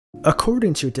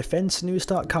According to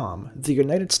DefenseNews.com, the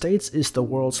United States is the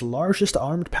world's largest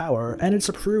armed power, and it's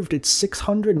approved its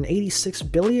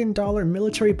 $686 billion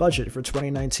military budget for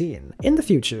 2019. In the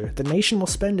future, the nation will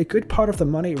spend a good part of the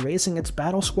money raising its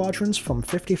battle squadrons from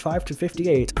 55 to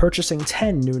 58, purchasing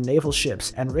 10 new naval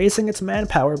ships, and raising its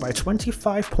manpower by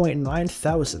 25.9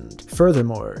 thousand.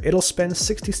 Furthermore, it'll spend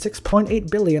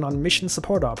 $66.8 billion on mission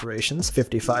support operations,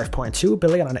 $55.2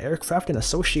 billion on aircraft and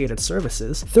associated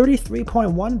services,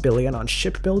 $33.1 billion on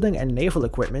shipbuilding and naval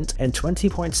equipment, and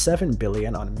 $20.7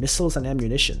 billion on missiles and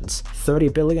ammunitions.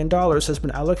 $30 billion has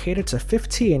been allocated to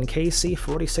 15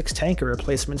 KC-46 tanker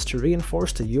replacements to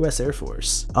reinforce the US Air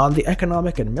Force. On the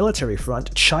economic and military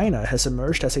front, China has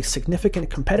emerged as a significant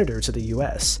competitor to the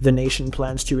US. The nation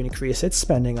plans to increase its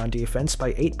spending on defense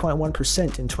by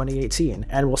 8.1% in 2018,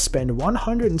 and will spend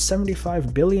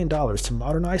 $175 billion to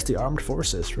modernize the armed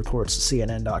forces, reports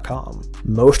CNN.com.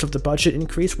 Most of the budget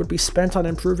increase would be spent on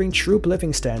improving troop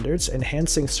living standards,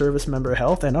 enhancing service member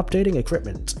health, and updating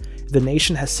equipment. The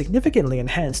nation has significantly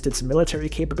enhanced its military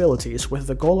capabilities with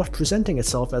the goal of presenting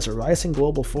itself as a rising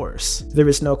global force. There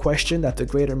is no question that the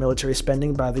greater military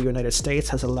spending by the United States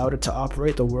has allowed it to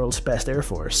operate the world's best air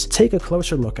force. Take a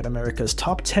closer look at America's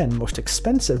top 10 most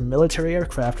expensive military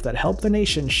aircraft that help the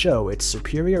nation show its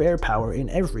superior air power in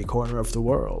every corner of the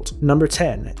world. Number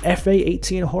 10.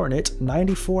 FA-18 Hornet,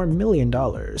 $94 million.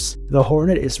 The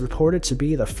Hornet is reported to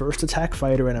be the first attack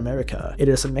fighter in America. It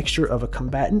is a mixture of a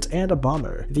combatant and a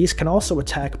bomber. These can also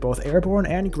attack both airborne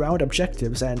and ground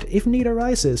objectives, and if need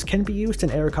arises, can be used in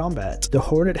air combat. The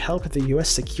Hornet helped the US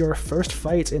secure first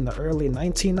fight in the early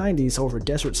 1990s over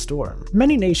Desert Storm.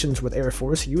 Many nations with Air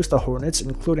Force use the Hornets,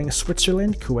 including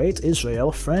Switzerland, Kuwait,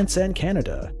 Israel, France, and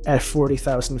Canada. At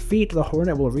 40,000 feet, the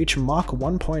Hornet will reach Mach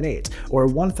 1.8, or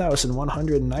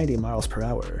 1,190 miles per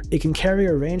hour. It can carry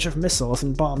a range of missiles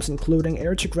and bombs including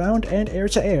air-to-ground and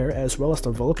air-to-air, as well as the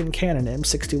Vulcan Cannon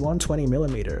M61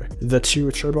 20mm. The two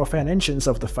turbofan engines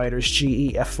of the fighter's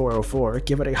GE F404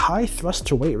 give it a high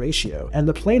thrust-to-weight ratio, and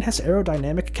the plane has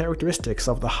aerodynamic characteristics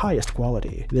of the highest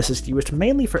quality. This is used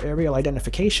mainly for aerial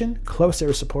identification, close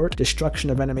air support, destruction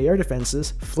of enemy air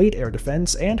defenses, fleet air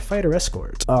defense, and fighter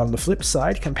escort. On the flip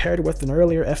side, compared with an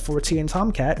earlier F-14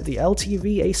 Tomcat, the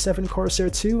LTV A-7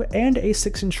 Corsair II, and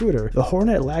A-6 Intruder, the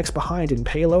Hornet lags behind in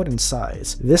payload and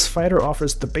size. This fighter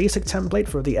offers the basic template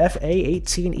for the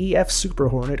FA-18EF Super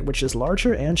Hornet, which is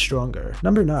larger and stronger.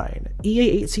 Number 9.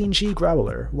 EA-18G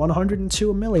Growler,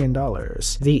 $102 million.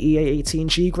 The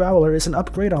EA-18G Growler is an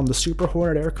upgrade on the Super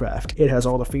Hornet aircraft. It has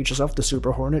all the features of the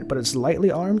Super Hornet, but is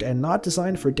lightly armed and not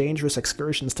designed for dangerous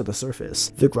excursions to the surface.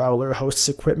 The Growler hosts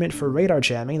equipment for radar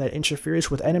jamming that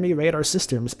interferes with enemy radar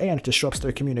systems and disrupts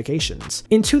their communications.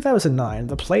 In 2009,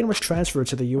 the plane was transferred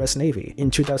to the US Navy.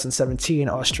 In 2017,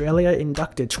 Australia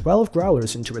inducted 12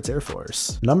 Growlers into its Air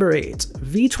Force. Number 8.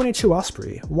 V-22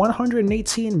 Osprey,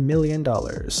 $118 million.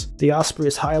 The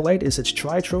Osprey's highlight is its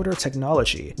tritrotor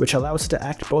technology, which allows it to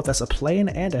act both as a plane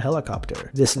and a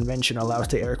helicopter. This invention allows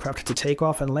the aircraft to take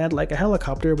off and land like a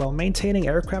helicopter while maintaining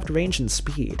aircraft range and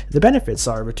speed. The benefits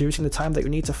are reducing the time that you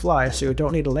need to fly so you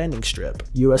don't need a landing strip.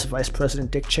 US Vice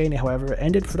President Dick Cheney, however,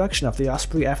 ended production of the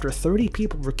Osprey after 30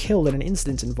 people were killed in an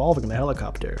incident involving the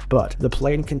helicopter. But the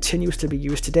plane continues to be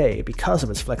used today because of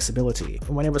its flexibility.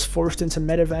 When it was forced into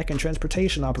medevac and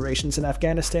transportation operations in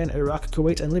Afghanistan, Iraq,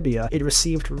 Kuwait, and Libya, it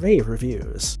received rave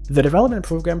reviews. The development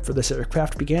program for this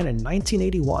aircraft began in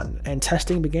 1981, and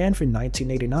testing began for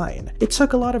 1989. It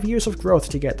took a lot of years of growth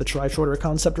to get the tritrotor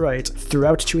concept right.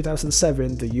 Throughout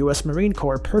 2007, the US Marine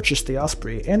Corps purchased the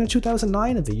Osprey, and in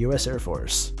 2009, the US Air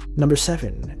Force. Number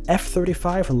 7.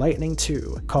 F-35 Lightning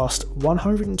II, cost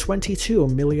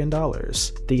 $122 million.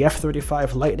 The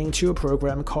F-35 Lightning II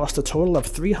program cost a total of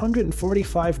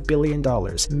 $345 billion,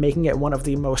 making it one of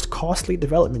the most costly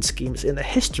development schemes in the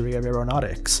history of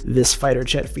aeronautics. This fighter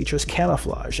jet features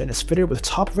camouflage and is fitted with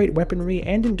top-rate weaponry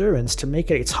and endurance to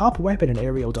make it a top weapon in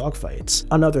aerial dogfights.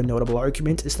 Another notable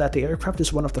argument is that the aircraft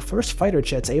is one of the first fighter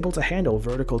jets able to handle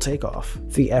vertical takeoff.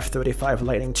 The F-35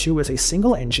 Lightning II is a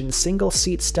single-engine,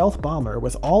 single-seat stealth bomber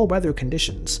with all-weather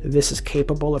conditions. This is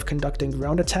capable of conducting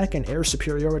ground attack and air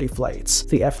superiority flights.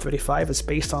 The F-35 is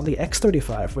based on the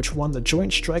X-35, which won the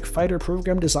Joint Strike Fighter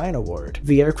Program Design Award.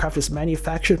 The aircraft is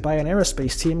manufactured by an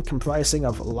aerospace team comprising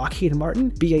of Lockheed Martin,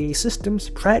 BAE Systems,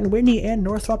 Pratt & Whitney, and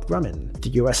Northrop Grumman. The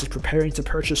US is preparing to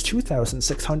purchase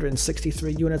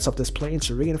 2,663 units of this plane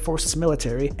to reinforce its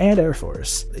military and Air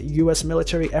Force. US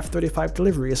military F-35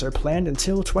 deliveries are planned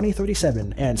until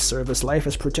 2037, and service life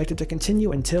is projected to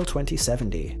continue until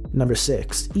 2070. Number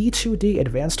 6. E-2D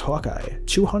Advanced Hawkeye,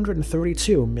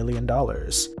 $232 million.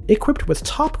 Equipped with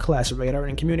top-class radar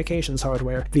and communications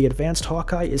hardware, the Advanced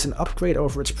Hawkeye is an upgrade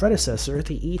over its predecessor,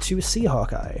 the E-2C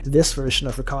Hawkeye. This version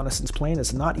of reconnaissance plane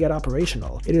is not yet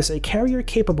operational. It is a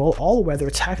carrier-capable, all-weather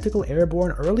tactical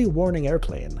airborne early warning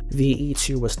airplane. The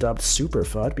E-2 was dubbed Super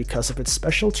FUD because of its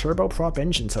special turboprop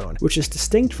engine tone, which is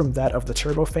distinct from that of the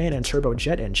turbofan and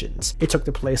turbojet engines. It took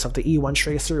the place of the E-1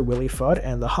 Tracer, Willy FUD,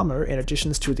 and the Hummer in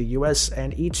additions to the US,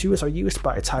 and E-2s are used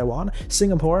by Taiwan,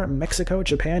 Singapore, Mexico,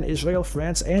 Japan, Israel,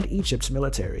 France, and Egypt's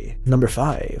military. Number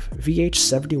 5.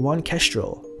 VH-71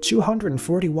 Kestrel.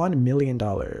 $241 million.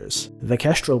 The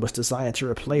Kestrel was designed to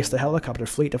replace the helicopter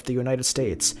fleet of the United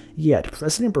States, yet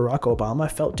President Barack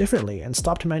Obama felt differently and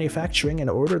stopped manufacturing and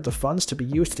ordered the funds to be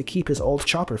used to keep his old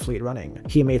chopper fleet running.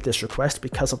 He made this request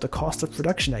because of the cost of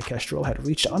production at Kestrel had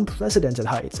reached unprecedented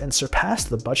heights and surpassed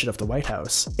the budget of the White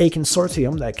House. A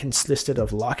consortium that consisted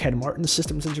of Lockheed Martin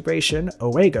Systems Integration,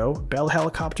 Owego, Bell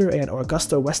Helicopter, and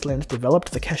Augusta Westland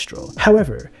developed the Kestrel.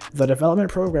 However, the development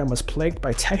program was plagued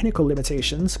by technical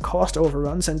limitations, cost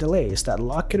overruns, and delays that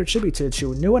Lockheed attributed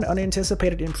to new and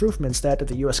unanticipated improvements that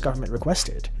the US government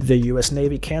requested. The US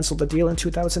Navy canceled the deal in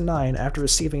 2009 after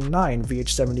receiving 9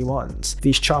 VH-71s.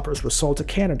 These choppers were sold to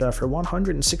Canada for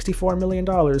 $164 million,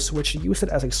 which used it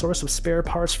as a source of spare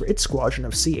parts for its squadron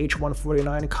of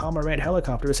CH-149 Cormorant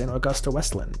helicopters in Augusta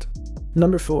Westland.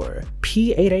 Number 4.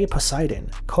 P-8A Poseidon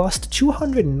cost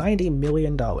 $290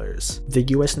 million. The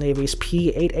US Navy's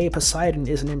P-8A Poseidon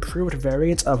is an improved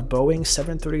variant of Boeing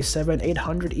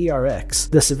 737-800ERX.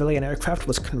 The civilian aircraft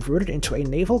was converted into a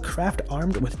naval craft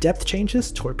armed with depth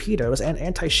changes, torpedoes, and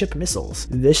anti-ship missiles.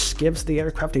 This gives the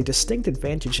aircraft a distinct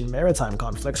advantage in maritime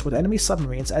conflicts with enemy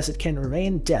submarines as it can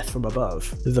rain death from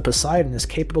above. The Poseidon is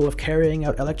capable of carrying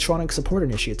out electronic support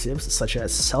initiatives such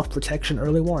as self-protection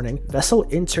early warning, vessel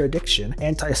interdiction,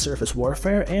 anti-surface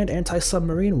warfare, and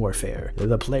anti-submarine warfare.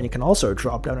 The plane can also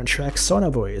drop down and track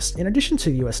sonobuoys. In addition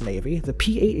to the US Navy, the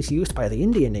P-8 is used by the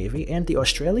Indian Navy and the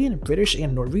Australian, British,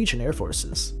 and Norwegian Air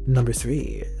Forces. Number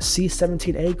 3.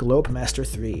 C-17A Globemaster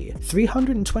III,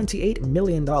 $328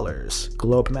 million.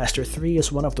 Globemaster III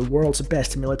is one of the world's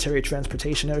best military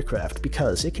transportation aircraft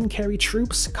because it can carry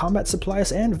troops, combat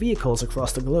supplies, and vehicles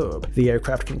across the globe. The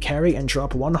aircraft can carry and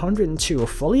drop 102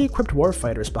 fully equipped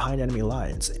warfighters behind enemy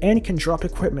lines, and can drop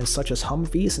equipment such as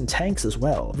Humvees and tanks as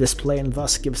well. This plane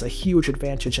thus gives a huge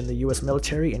advantage in the US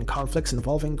military in conflicts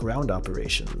involving ground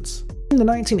operations. In the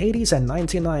 1980s and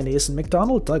 1990s,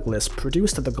 McDonnell Douglas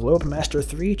produced the Globemaster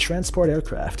III transport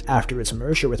aircraft. After its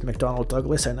merger with McDonnell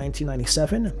Douglas in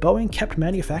 1997, Boeing kept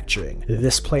manufacturing.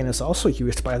 This plane is also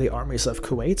used by the armies of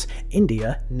Kuwait,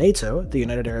 India, NATO, the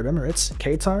United Arab Emirates,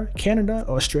 Qatar, Canada,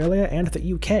 Australia, and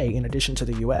the UK in addition to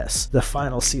the US. The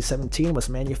final C-17 was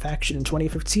manufactured in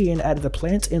 2015 at the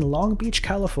plant in Long Beach,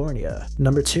 California.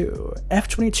 Number 2.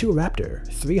 F-22 Raptor,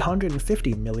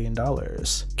 $350 million.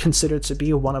 Considered to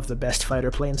be one of the best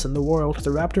fighter planes in the world, the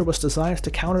Raptor was designed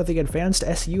to counter the advanced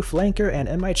Su Flanker and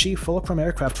MiG Fulcrum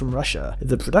aircraft from Russia.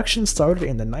 The production started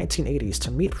in the 1980s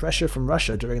to meet pressure from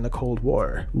Russia during the Cold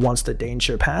War. Once the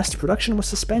danger passed, production was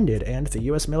suspended and the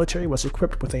US military was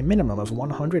equipped with a minimum of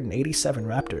 187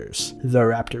 Raptors. The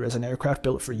Raptor is an aircraft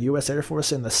built for US Air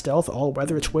Force in the stealth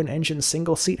all-weather twin-engine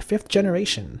single-seat 5th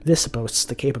generation. This boasts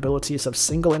the capabilities of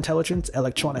single intelligence,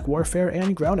 electronic warfare,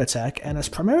 and ground attack, and is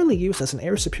primarily used as an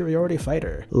air superiority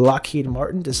fighter. Lockheed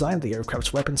Martin designed the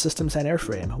aircraft's weapon systems and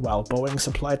airframe, while Boeing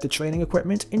supplied the training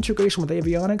equipment, integration with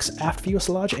avionics, aft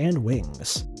fuselage, and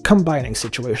wings. Combining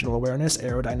situational awareness,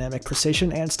 aerodynamic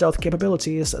precision, and stealth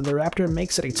capabilities, the Raptor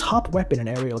makes it a top weapon in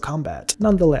aerial combat.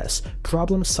 Nonetheless,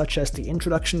 problems such as the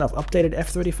introduction of updated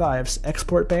F-35s,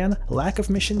 export ban, lack of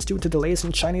missions due to delays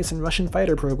in Chinese and Russian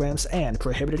fighter programs, and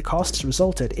prohibited costs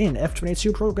resulted in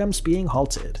F-22 programs being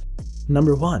halted.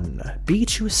 Number 1.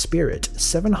 B-2 Spirit,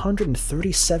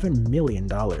 $737 million.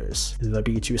 The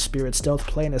B-2 Spirit stealth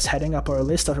plane is heading up our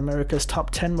list of America's top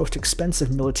 10 most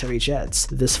expensive military jets.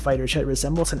 This fighter jet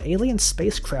resembles an alien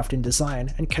spacecraft in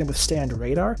design and can withstand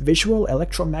radar, visual,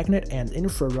 electromagnet, and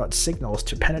infrared signals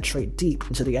to penetrate deep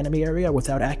into the enemy area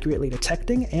without accurately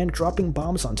detecting and dropping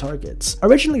bombs on targets.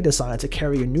 Originally designed to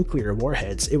carry nuclear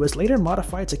warheads, it was later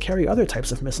modified to carry other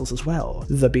types of missiles as well.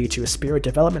 The B-2 Spirit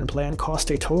development plan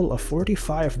cost a total of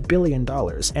 $45 billion,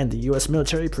 and the US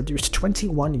military produced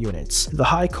 21 units. The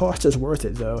high cost is worth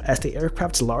it though, as the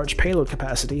aircraft's large payload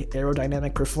capacity,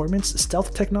 aerodynamic performance,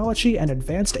 stealth technology, and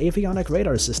advanced avionic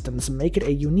radar systems make it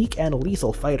a unique and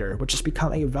lethal fighter, which has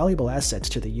become a valuable asset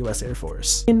to the US Air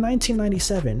Force. In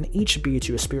 1997, each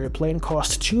B-2 Spirit plane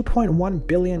cost $2.1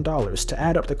 billion to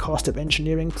add up the cost of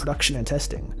engineering, production, and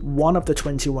testing. One of the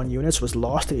 21 units was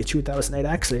lost in a 2008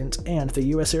 accident, and the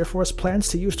US Air Force plans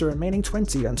to use the remaining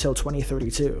 20 until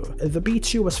 2032. The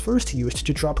B-2 was first used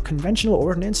to drop conventional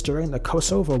ordnance during the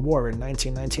Kosovo War in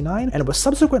 1999, and was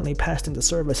subsequently passed into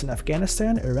service in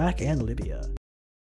Afghanistan, Iraq, and Libya.